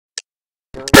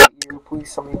Here,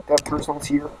 please tell me that person's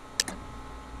here.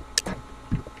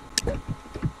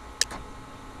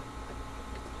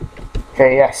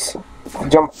 Okay, yes.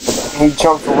 He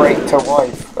jumped right to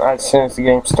life as soon as the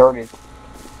game started.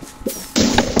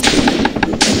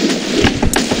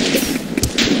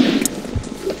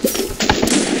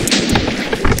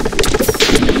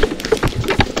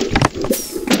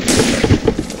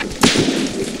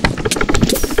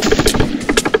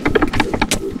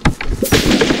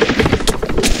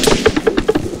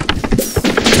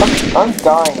 I'm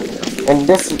dying, and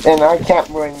I can't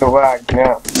blame the lag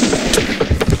now.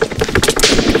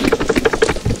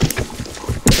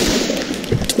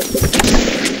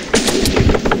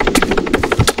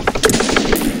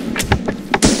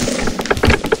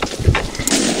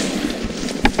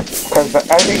 Because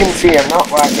as you can see, I'm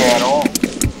not lagging at all.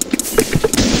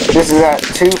 This is at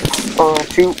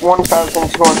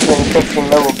 1,250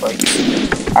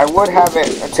 millibytes. I would have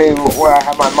it to where I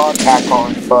have my mod pack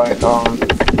on, but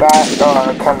that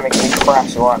kind of makes me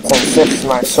crash a lot since this is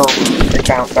my server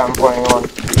account that I'm playing on.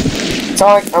 So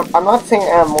like, I'm not saying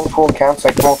I have multiple accounts,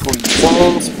 like multiple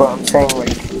usernames, but I'm saying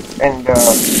like, and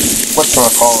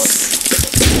whatchamacallit.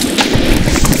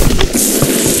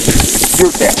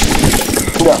 You're dead.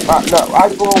 No, I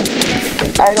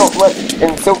don't let,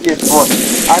 in Soviet's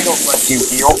words, I don't let you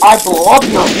heal, I blow up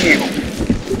your heal!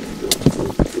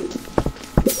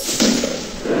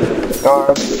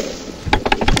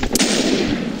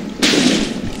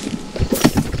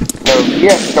 No,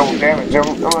 yes, double damage,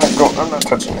 I'm not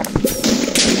touching that.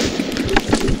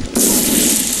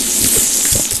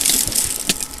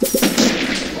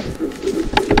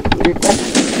 Dude, dead.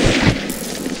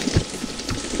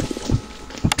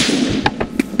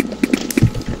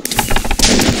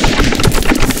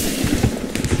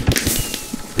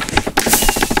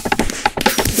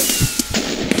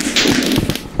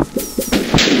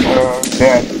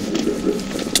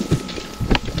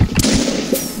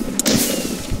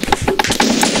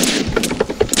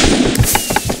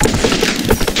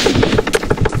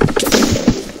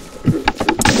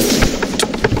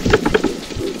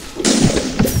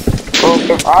 Well,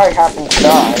 if I happen to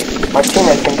die, my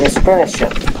teammate can just finish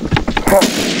him.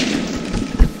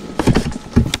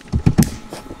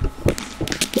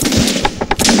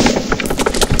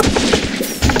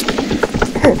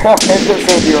 It just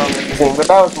said you're amazing, but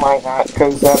that was my hat,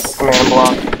 because that's command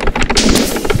block.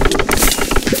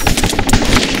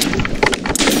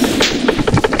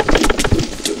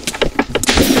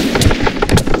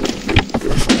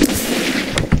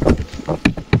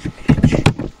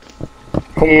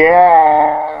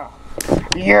 Yeah!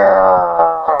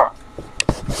 Yeah!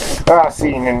 I'll see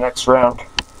you in the next round.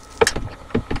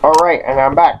 Alright, and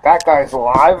I'm back. That guy's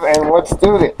alive, and let's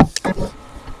do this.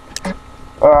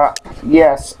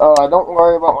 Yes, don't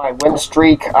worry about my win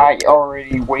streak. I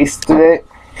already wasted it.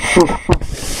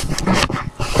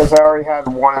 Because I already had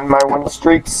one in my win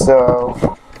streak,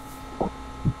 so...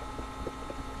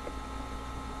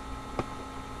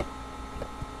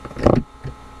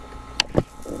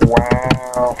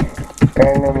 Wow.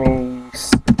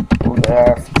 Enemies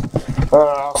left.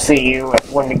 I'll see you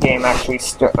when the game actually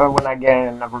when I get in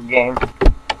another game.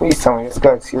 Please tell me this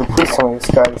guy's here. Please tell me this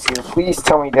guy's here. Please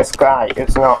tell me this guy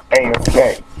is not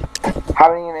AFK.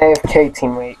 Having an AFK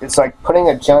teammate is like putting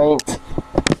a giant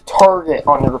target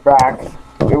on your back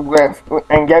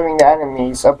and giving the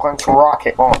enemies a bunch of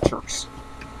rocket launchers.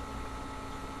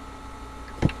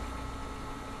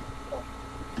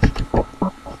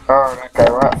 Oh, that guy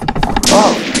left.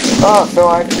 Oh, so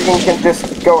I can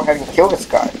just go ahead and kill this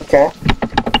guy, okay?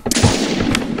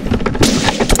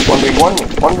 1v1 me.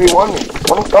 1v1 me.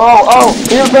 Oh,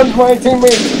 here comes my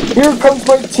teammate. Here comes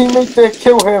my teammate to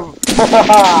kill him.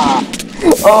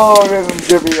 Oh, this is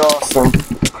gonna be awesome.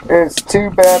 It's too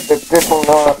bad that this will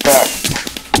not affect.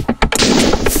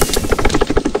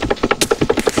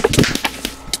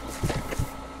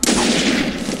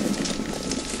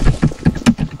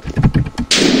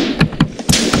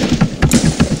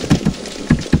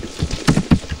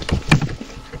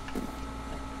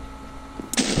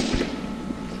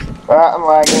 I'm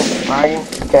lagging,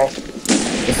 okay.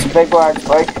 It's a big lag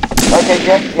spike. Okay,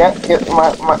 yeah, here's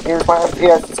my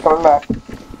FPS, it's coming back.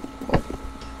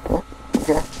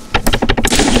 Okay.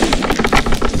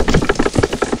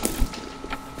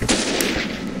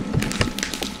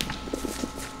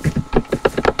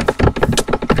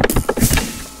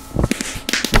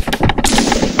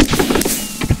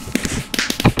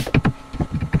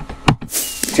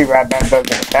 Too bad that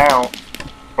doesn't count.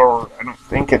 Or, I don't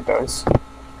think it does.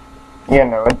 Yeah,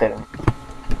 no, it didn't.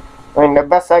 I mean, the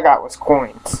best I got was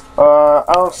coins.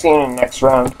 I'll see you in the next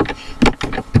round.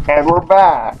 And we're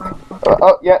back.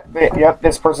 Oh, yep,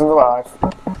 this person's alive.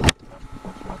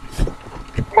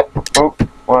 Oh,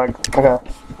 like, okay.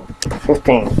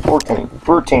 15, 14,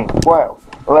 13, 12,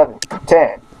 11,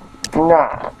 10,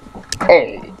 9,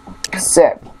 8,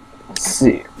 7,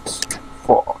 6,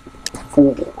 5,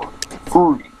 4,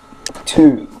 3,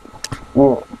 2,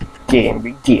 1. Game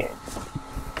begin.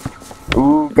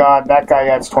 Ooh, God, that guy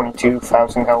has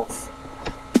 22,000 health.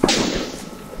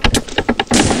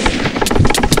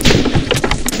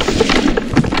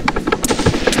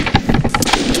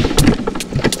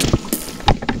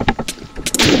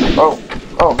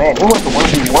 Oh man, he was the one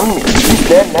who won me. He's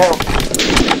dead now.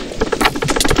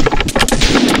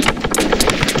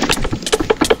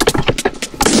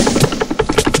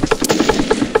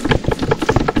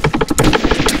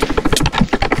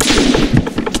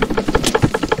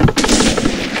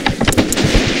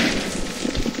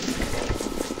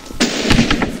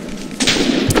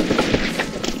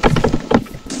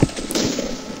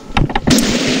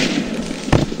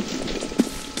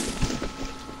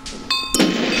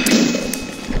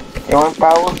 Healing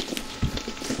power?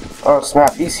 Oh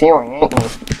snap, he's healing, ain't he?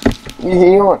 He's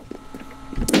healing.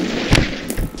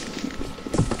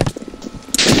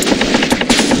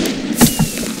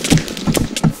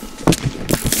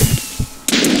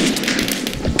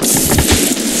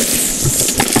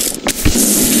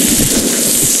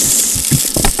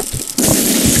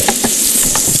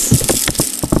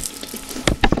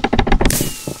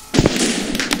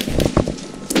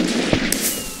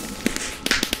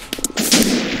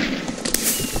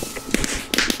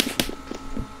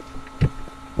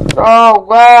 Oh,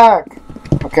 lag!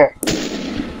 Okay.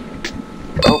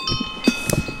 Oh.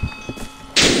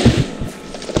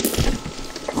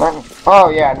 Come on. Oh,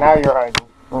 yeah, now you're hiding.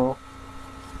 Mm.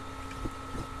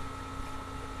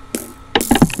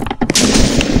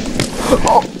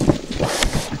 Oh!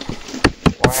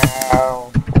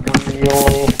 Wow.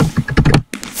 Really?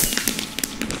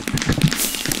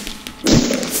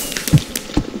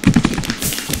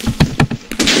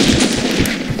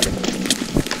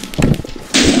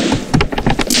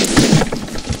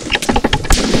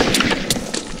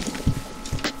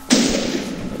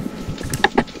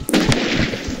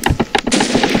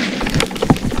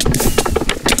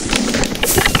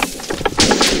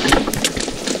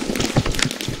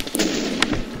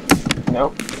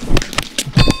 Nope.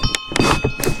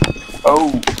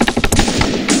 Oh.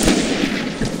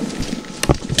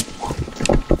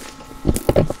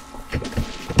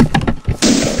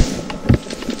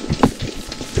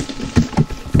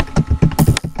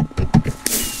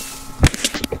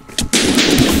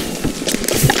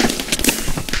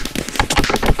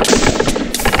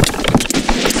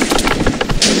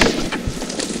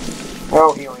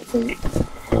 No healing for you.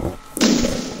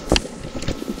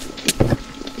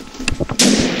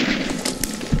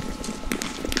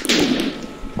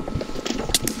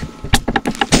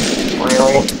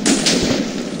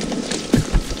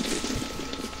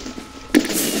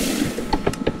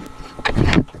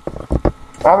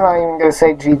 I'm not even gonna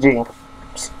say GG.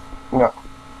 No.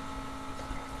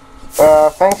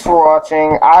 Thanks for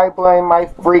watching. I blame my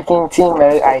freaking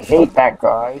teammate. I hate that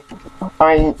guy.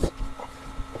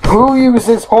 Who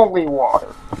uses holy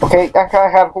water? Okay, that guy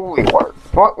had holy water.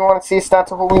 What, you want to see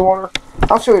stats of holy water?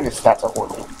 I'll show you the stats of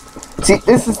holy water. See,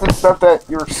 this is the stuff that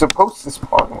you're supposed to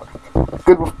spawn with.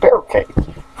 Good with barricade.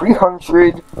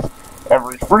 300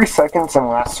 every 3 seconds and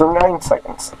lasts for 9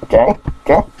 seconds. Okay?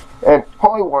 Okay? And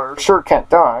holy water sure can't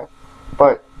die,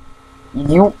 but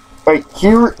you, like,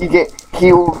 here you get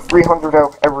healed 300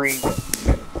 health every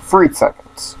 3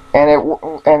 seconds. And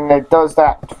it does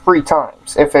that 3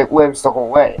 times if it lives the whole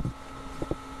way.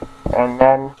 And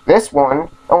then this one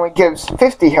only gives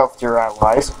 50 health to your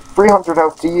allies, 300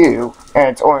 health to you, and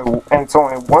it's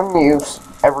only 1 use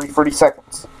every 30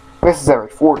 seconds. This is every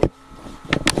 40.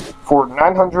 For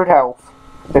 900 health,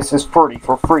 this is 30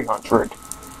 for 300.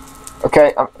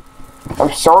 Okay,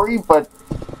 I'm sorry, but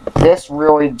this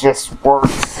really just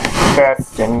works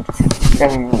best in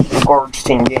large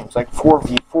team games, like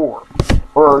 4v4,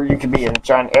 where you can be in a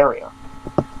giant area.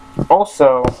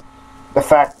 Also, the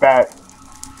fact that,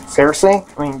 seriously,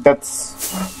 I mean,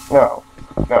 that's, no,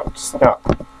 just no.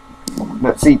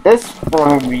 But see, this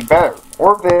one would be better,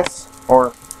 or this,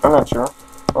 or, I'm not sure,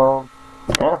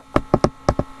 yeah.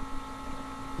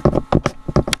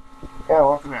 Yeah,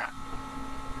 look at that.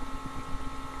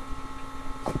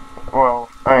 Well,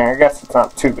 I guess it's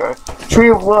not too good. Tree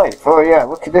of Life. Oh yeah,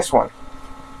 look at this one.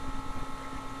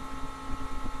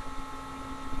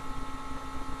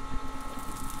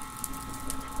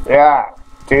 Yeah,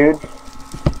 dude.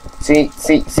 See,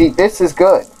 this is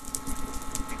good.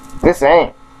 This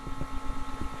ain't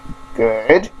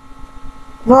good.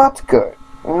 Not good.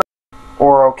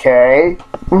 Or okay.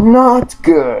 Not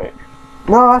good.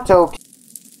 Not okay.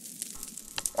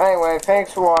 Anyway,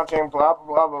 thanks for watching. Blah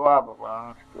blah blah blah blah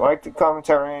blah. Like the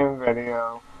commentary in the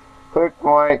video. Click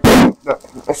like.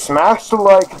 Smash the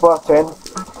like button.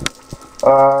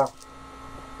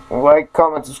 Like,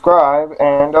 comment, subscribe,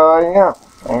 and yeah.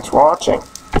 Thanks for watching.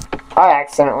 I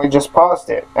accidentally just paused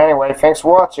it. Anyway, thanks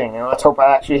for watching, and let's hope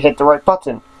I actually hit the right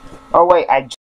button. Oh wait, I